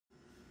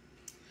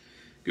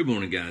Good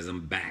morning, guys.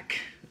 I'm back.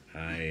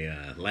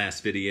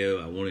 Last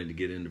video, I wanted to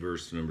get into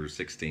verse number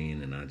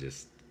 16, and I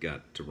just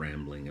got to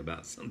rambling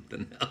about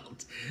something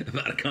else,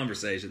 about a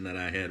conversation that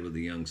I had with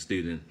a young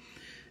student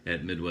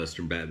at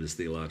Midwestern Baptist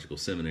Theological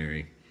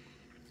Seminary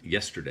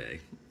yesterday.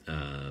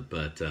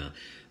 But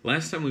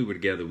last time we were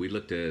together, we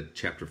looked at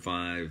chapter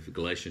 5,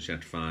 Galatians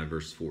chapter 5,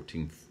 verse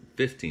 14,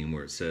 15,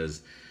 where it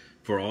says,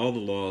 "For all the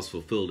law is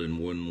fulfilled in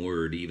one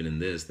word, even in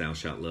this, thou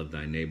shalt love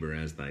thy neighbor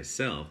as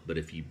thyself. But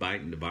if ye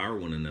bite and devour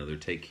one another,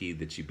 take heed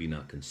that ye be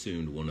not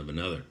consumed one of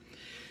another."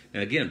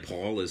 And again,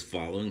 Paul is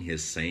following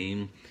his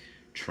same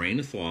train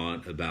of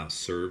thought about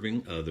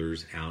serving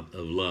others out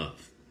of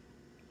love,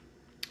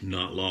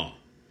 not law.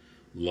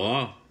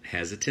 Law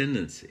has a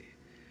tendency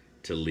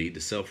to lead to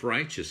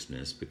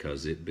self-righteousness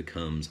because it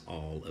becomes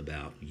all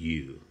about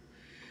you.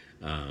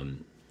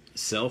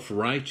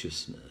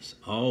 Self-righteousness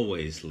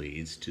always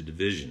leads to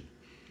division.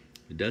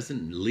 It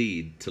doesn't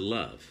lead to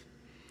love.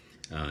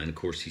 And of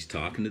course, he's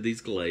talking to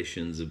these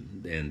Galatians,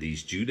 and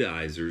these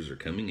Judaizers are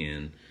coming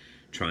in,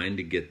 trying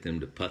to get them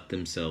to put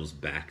themselves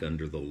back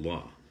under the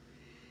law.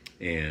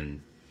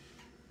 And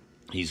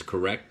he's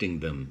correcting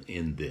them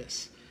in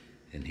this.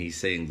 And he's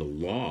saying the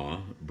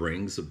law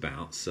brings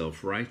about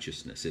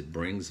self-righteousness. It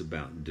brings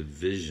about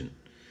division.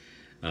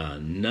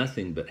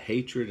 Nothing but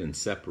hatred and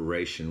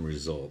separation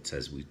results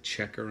as we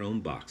check our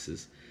own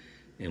boxes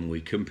and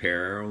we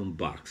compare our own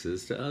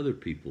boxes to other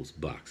people's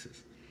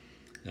boxes.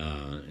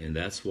 And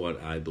that's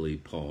what I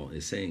believe Paul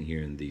is saying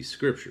here in these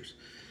scriptures.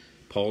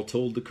 Paul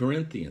told the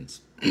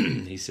Corinthians,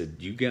 he said,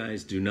 you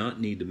guys do not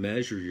need to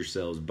measure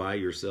yourselves by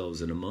yourselves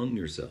and among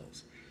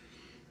yourselves.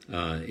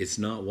 It's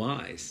not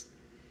wise.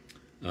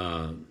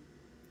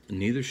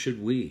 Neither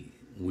should we.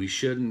 We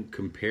shouldn't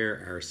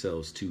compare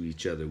ourselves to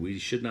each other. We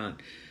should not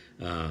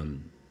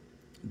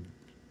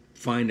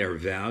find our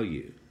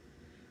value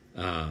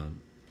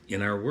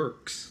in our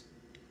works,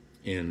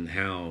 in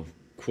how,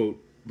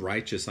 quote,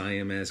 righteous I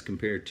am as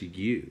compared to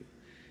you.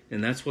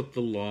 And that's what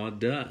the law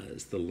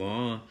does. The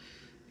law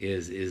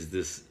is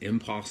this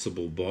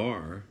impossible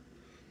bar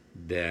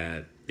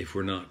that if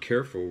we're not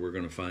careful, we're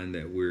going to find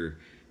that we're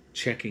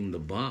checking the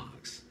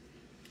box.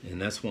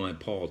 And that's why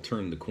Paul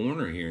turned the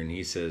corner here and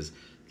he says,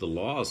 the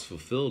law is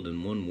fulfilled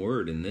in one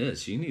word in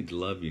this: you need to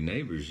love your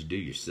neighbors as you do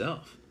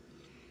yourself.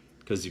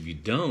 Because if you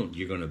don't,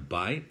 you're going to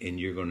bite and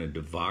you're going to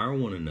devour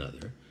one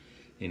another.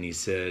 And he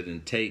said,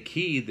 and take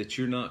heed that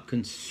you're not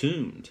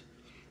consumed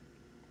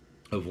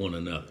of one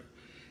another.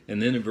 And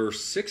then in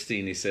verse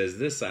 16, he says,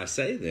 this I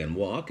say then,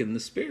 walk in the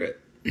Spirit.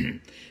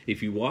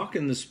 If you walk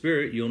in the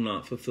Spirit, you'll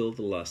not fulfill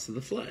the lust of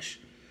the flesh.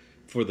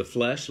 For the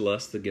flesh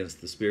lusts against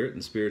the Spirit,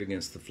 and the Spirit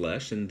against the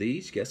flesh. And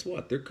these, guess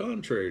what? They're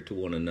contrary to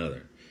one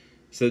another.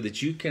 So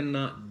that you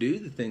cannot do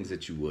the things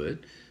that you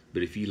would.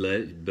 But if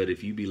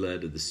you be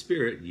led of the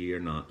Spirit, ye are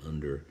not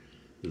under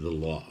the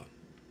law.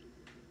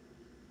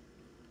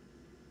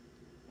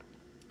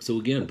 So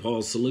again,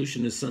 Paul's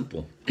solution is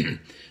simple.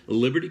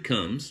 Liberty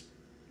comes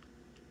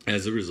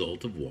as a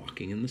result of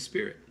walking in the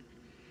Spirit.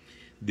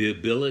 The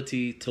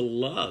ability to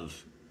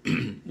love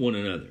one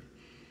another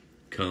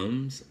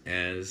comes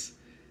as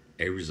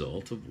a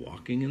result of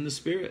walking in the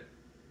Spirit.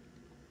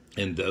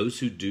 And those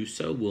who do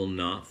so will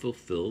not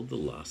fulfill the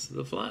lust of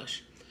the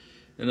flesh.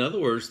 In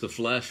other words, the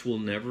flesh will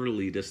never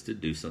lead us to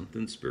do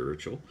something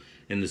spiritual,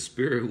 and the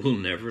Spirit will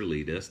never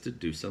lead us to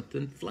do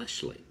something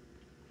fleshly.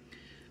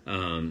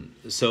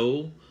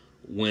 So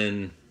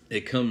when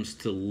it comes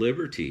to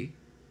liberty,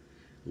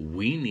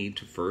 we need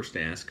to first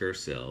ask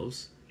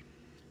ourselves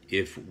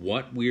if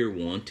what we are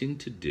wanting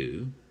to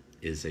do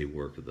is a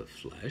work of the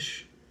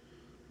flesh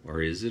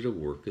or is it a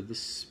work of the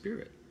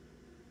Spirit?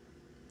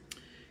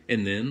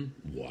 And then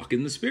walk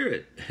in the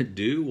Spirit.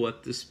 Do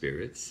what the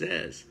Spirit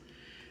says.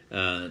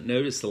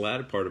 Notice the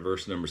latter part of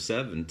verse number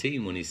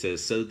 17 when he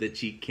says, so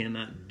that ye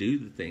cannot do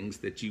the things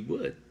that ye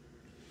would.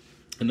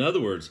 In other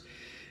words,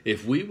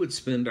 if we would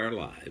spend our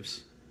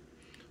lives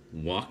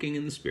walking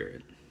in the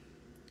Spirit,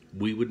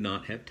 we would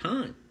not have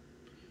time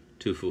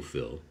to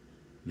fulfill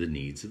the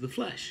needs of the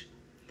flesh.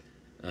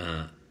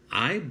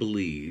 I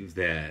believe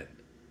that,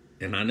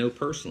 and I know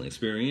personally,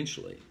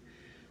 experientially,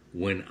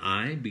 when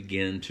I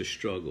begin to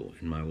struggle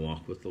in my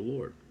walk with the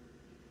Lord,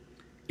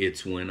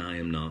 it's when I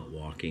am not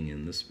walking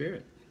in the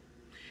Spirit.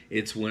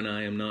 It's when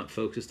I am not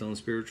focused on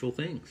spiritual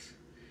things.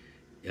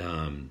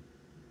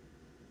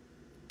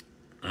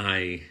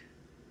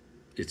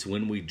 It's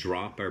when we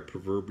drop our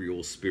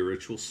proverbial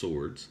spiritual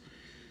swords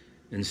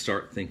and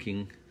start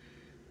thinking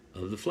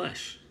of the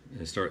flesh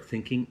and start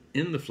thinking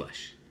in the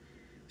flesh.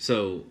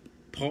 So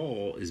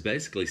Paul is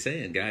basically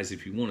saying, guys,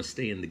 if you want to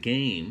stay in the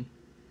game,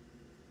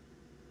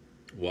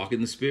 walk in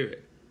the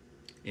Spirit.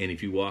 And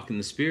if you walk in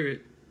the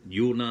Spirit,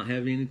 you will not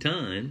have any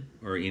time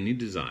or any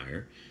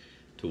desire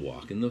to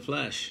walk in the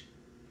flesh.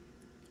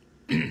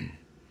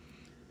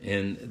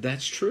 And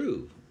that's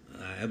true.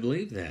 I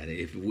believe that.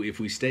 If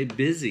we stay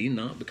busy,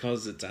 not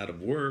because it's out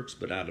of works,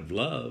 but out of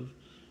love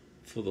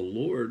for the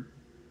Lord,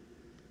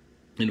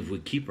 and if we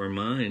keep our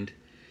mind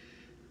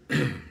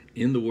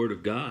in the Word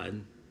of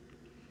God,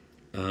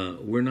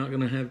 we're not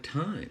going to have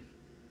time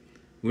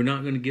We're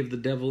not going to give the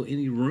devil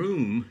any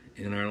room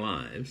in our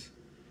lives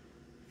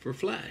for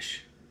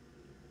flesh,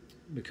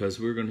 because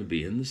we're going to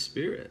be in the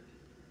Spirit.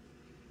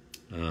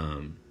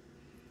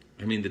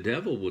 The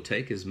devil will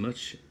take as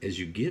much as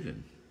you give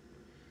him.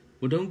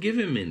 Well, don't give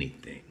him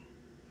anything.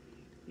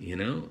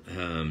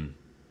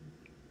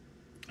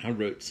 I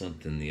wrote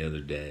something the other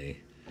day.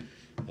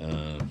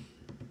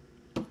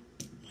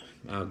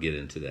 I'll get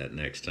into that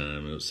next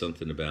time. It was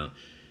something about,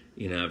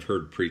 I've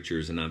heard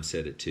preachers, and I've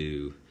said it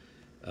too,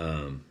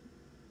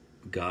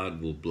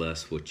 God will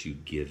bless what you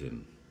give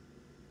him.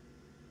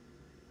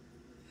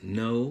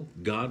 No,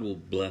 God will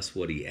bless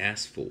what he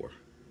asks for.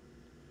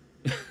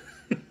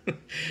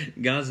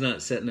 God's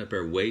not sitting up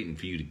there waiting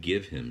for you to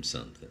give him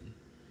something.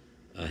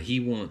 He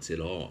wants it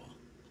all.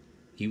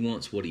 He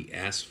wants what he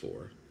asks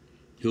for.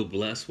 He'll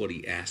bless what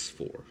he asks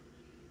for,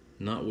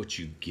 not what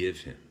you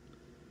give him.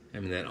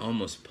 That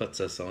almost puts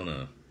us on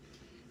a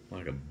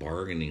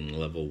bargaining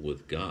level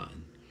with God.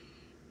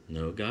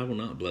 No, God will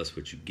not bless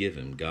what you give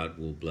him. God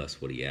will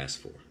bless what he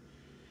asks for.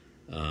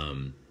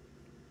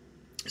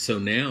 So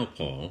now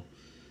Paul,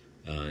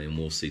 and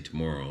we'll see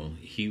tomorrow,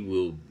 he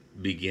will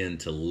begin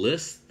to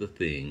list the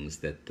things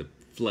that the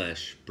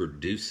flesh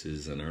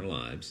produces in our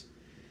lives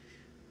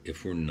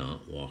if we're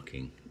not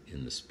walking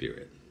in the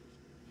Spirit.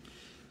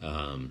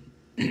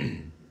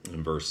 In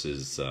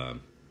verses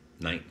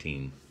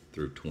 19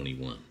 through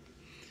 21,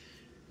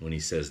 when he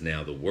says,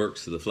 now the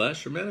works of the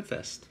flesh are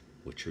manifest,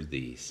 which are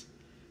these.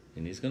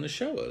 And he's going to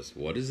show us,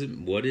 what is it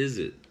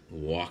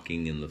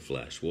walking in the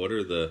flesh? What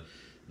are the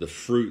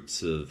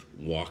fruits of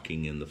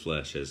walking in the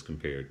flesh as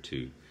compared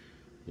to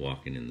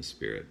walking in the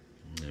Spirit?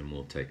 And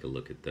we'll take a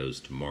look at those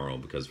tomorrow,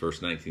 because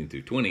verse 19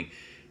 through 20,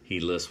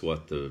 he lists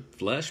what the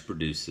flesh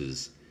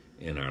produces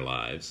in our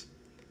lives,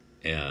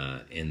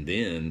 and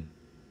then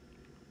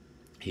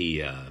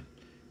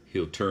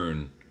he'll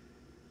turn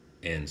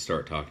and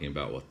start talking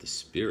about what the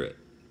Spirit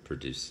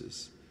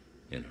produces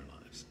in our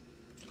lives.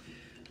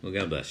 Well,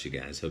 God bless you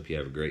guys. Hope you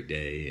have a great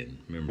day, and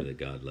remember that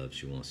God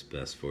loves you, wants the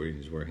best for you,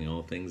 and he's working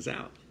all things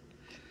out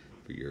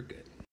for your good.